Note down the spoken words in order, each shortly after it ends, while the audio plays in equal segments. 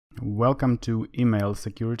Welcome to Email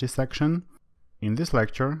Security section. In this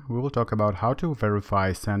lecture, we will talk about how to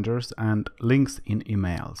verify senders and links in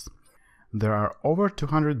emails. There are over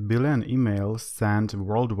 200 billion emails sent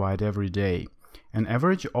worldwide every day. An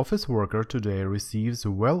average office worker today receives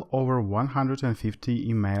well over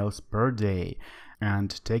 150 emails per day.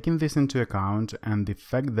 And taking this into account and the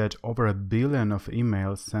fact that over 1 billion of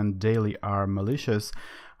emails sent daily are malicious,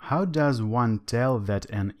 how does one tell that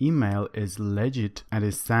an email is legit and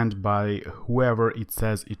is sent by whoever it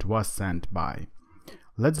says it was sent by?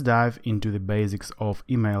 Let's dive into the basics of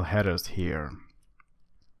email headers here.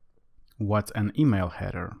 What's an email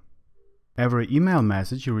header? Every email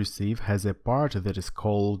message you receive has a part that is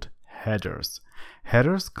called headers.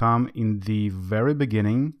 Headers come in the very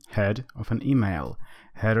beginning head of an email.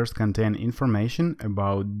 Headers contain information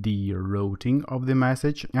about the routing of the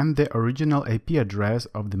message and the original IP address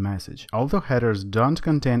of the message. Although headers don't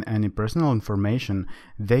contain any personal information,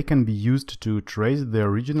 they can be used to trace the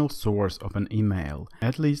original source of an email.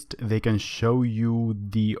 At least they can show you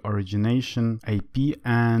the origination IP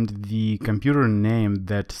and the computer name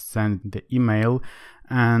that sent the email,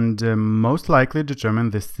 and most likely determine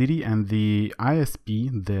the city and the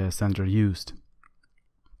ISP the sender used.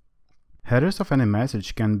 Headers of any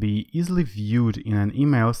message can be easily viewed in an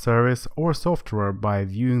email service or software by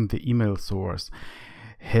viewing the email source.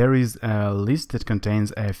 Here is a list that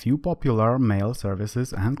contains a few popular mail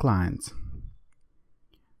services and clients.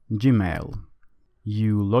 Gmail.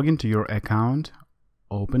 You log into your account,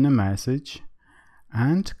 open a message,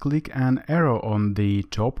 and click an arrow on the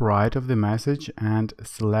top right of the message and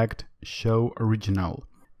select Show Original.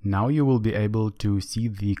 Now you will be able to see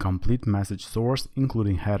the complete message source,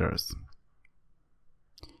 including headers.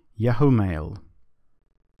 Yahoo Mail.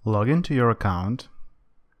 Log into your account,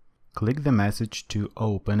 click the message to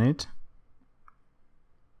open it,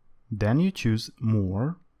 then you choose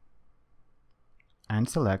More and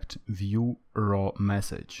select View Raw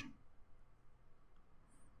Message.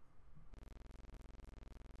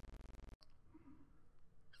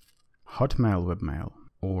 Hotmail webmail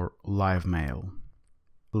or live mail.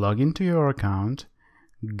 Log into your account,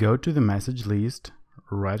 go to the message list,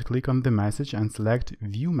 right-click on the message and select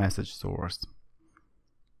View Message Source.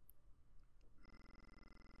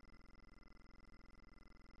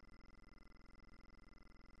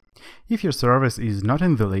 If your service is not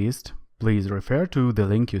in the list, please refer to the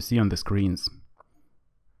link you see on the screens.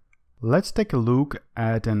 Let's take a look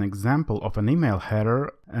at an example of an email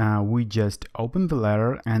header. We just open the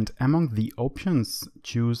letter and among the options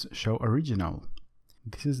choose Show Original.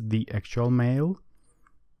 This is the actual mail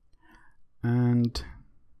and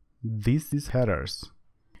this is headers.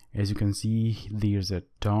 As you can see, there's a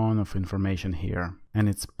ton of information here and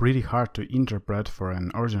it's pretty hard to interpret for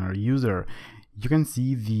an ordinary user. You can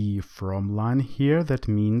see the from line here, that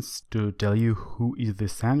means to tell you who is the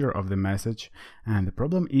sender of the message, and the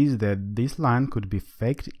problem is that this line could be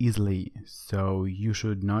faked easily, so you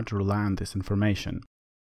should not rely on this information.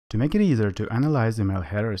 To make it easier to analyze email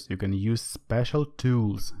headers, you can use special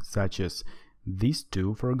tools such as these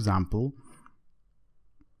two, for example.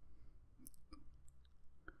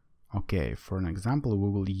 Okay, for an example, we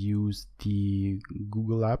will use the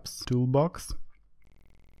Google Apps toolbox.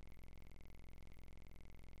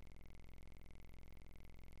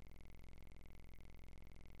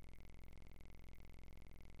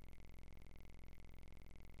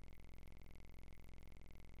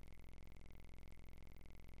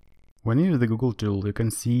 When you use the Google tool, you can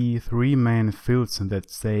see three main fields that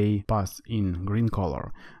say pass in green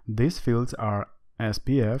color. These fields are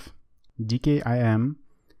SPF, DKIM,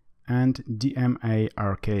 and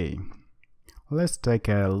DMARK. Let's take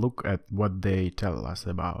a look at what they tell us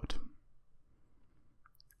about.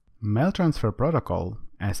 Mail Transfer Protocol,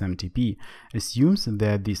 SMTP, assumes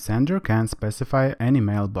that the sender can specify any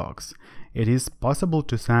mailbox. It is possible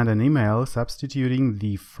to send an email substituting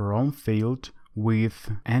the from field with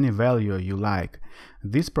any value you like.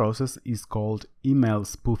 This process is called email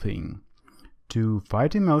spoofing. To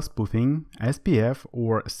fight email spoofing, SPF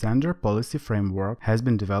or Sender Policy Framework has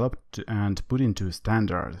been developed and put into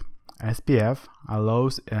standard. SPF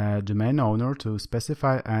allows a domain owner to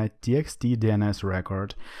specify a TXT DNS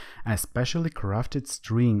record, a specially crafted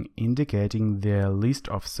string indicating the list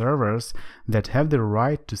of servers that have the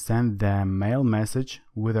right to send the mail message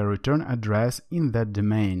with a return address in that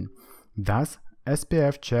domain. Thus,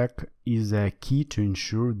 SPF check is a key to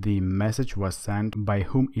ensure the message was sent by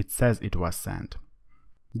whom it says it was sent.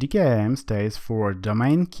 DKIM stands for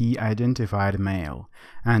Domain Key Identified Mail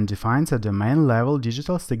and defines a domain-level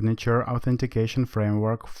digital signature authentication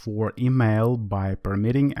framework for email by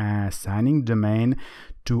permitting a signing domain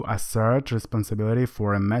to assert responsibility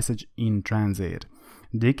for a message in transit.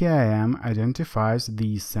 DKIM identifies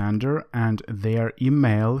the sender and their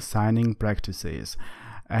email signing practices,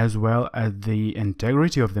 as well as the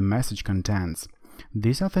integrity of the message contents.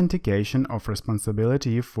 This authentication of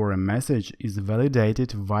responsibility for a message is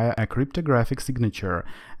validated via a cryptographic signature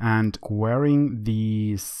and querying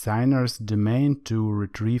the signer's domain to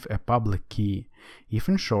retrieve a public key. If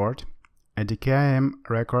in short, a DKIM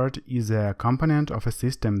record is a component of a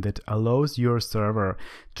system that allows your server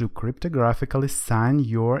to cryptographically sign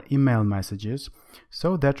your email messages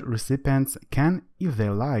so that recipients can, if they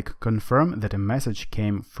like, confirm that a message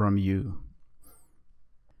came from you.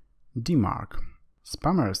 DMARC.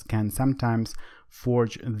 Spammers can sometimes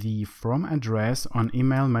forge the from address on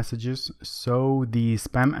email messages so the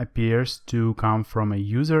spam appears to come from a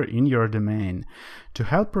user in your domain. To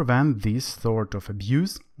help prevent this sort of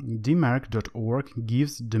abuse, dmarc.org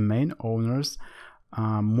gives domain owners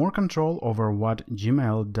more control over what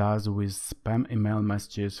Gmail does with spam email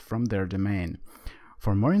messages from their domain.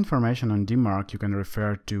 For more information on DMARC, you can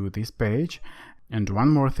refer to this page. And one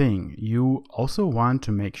more thing, you also want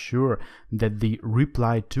to make sure that the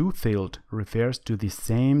reply to field refers to the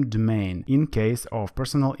same domain in case of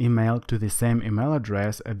personal email to the same email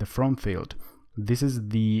address at the from field. This is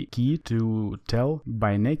the key to tell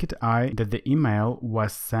by naked eye that the email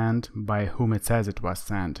was sent by whom it says it was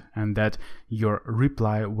sent, and that your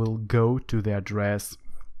reply will go to the address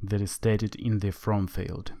that is stated in the from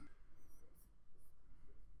field.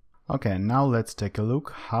 Okay, now let's take a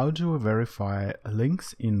look how to verify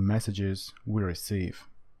links in messages we receive.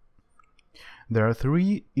 There are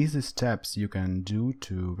 3 easy steps you can do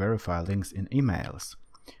to verify links in emails.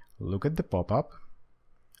 Look at the pop-up,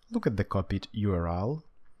 look at the copied URL,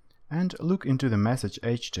 and look into the message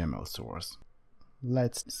HTML source.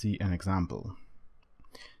 Let's see an example.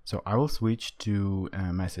 So I will switch to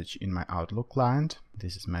a message in my Outlook client.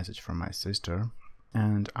 This is a message from my sister.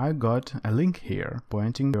 And I got a link here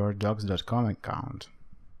pointing to your docs.com account.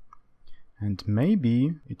 And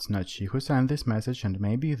maybe it's not she who sent this message, and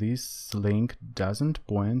maybe this link doesn't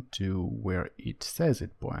point to where it says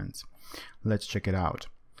it points. Let's check it out.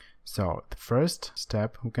 So the first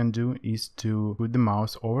step we can do is to put the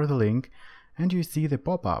mouse over the link, and you see the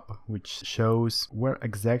pop-up which shows where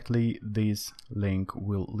exactly this link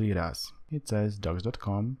will lead us. It says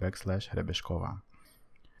docs.com/Grebeshkov.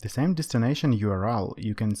 The same destination URL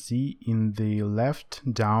you can see in the left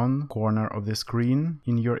down corner of the screen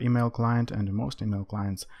in your email client, and most email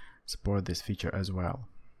clients support this feature as well.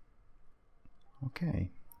 Okay,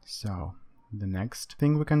 so the next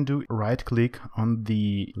thing we can do, right-click on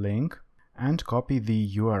the link and copy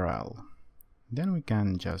the URL. Then we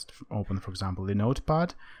can just open, for example, the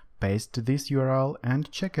notepad, paste this URL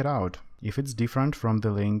and check it out. If it's different from the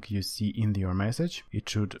link you see in your message, it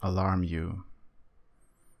should alarm you.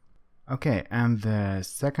 Okay, and the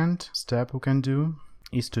second step we can do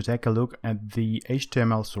is to take a look at the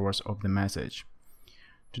HTML source of the message.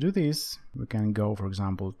 To do this, we can go, for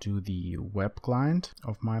example, to the web client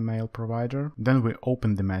of my mail provider. Then we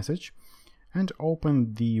open the message and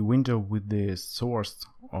open the window with the source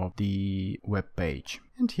of the web page.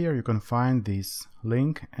 And here you can find this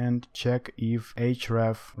link and check if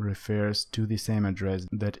href refers to the same address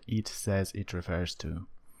that it says it refers to.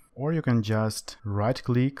 Or you can just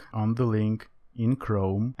right-click on the link in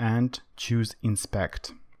Chrome and choose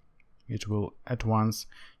Inspect. It will at once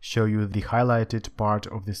show you the highlighted part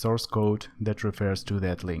of the source code that refers to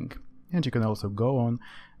that link. And you can also go on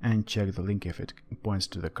and check the link if it points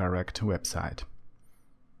to the correct website.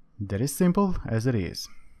 That is simple as it is.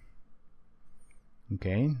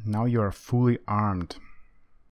 Okay, now you are fully armed.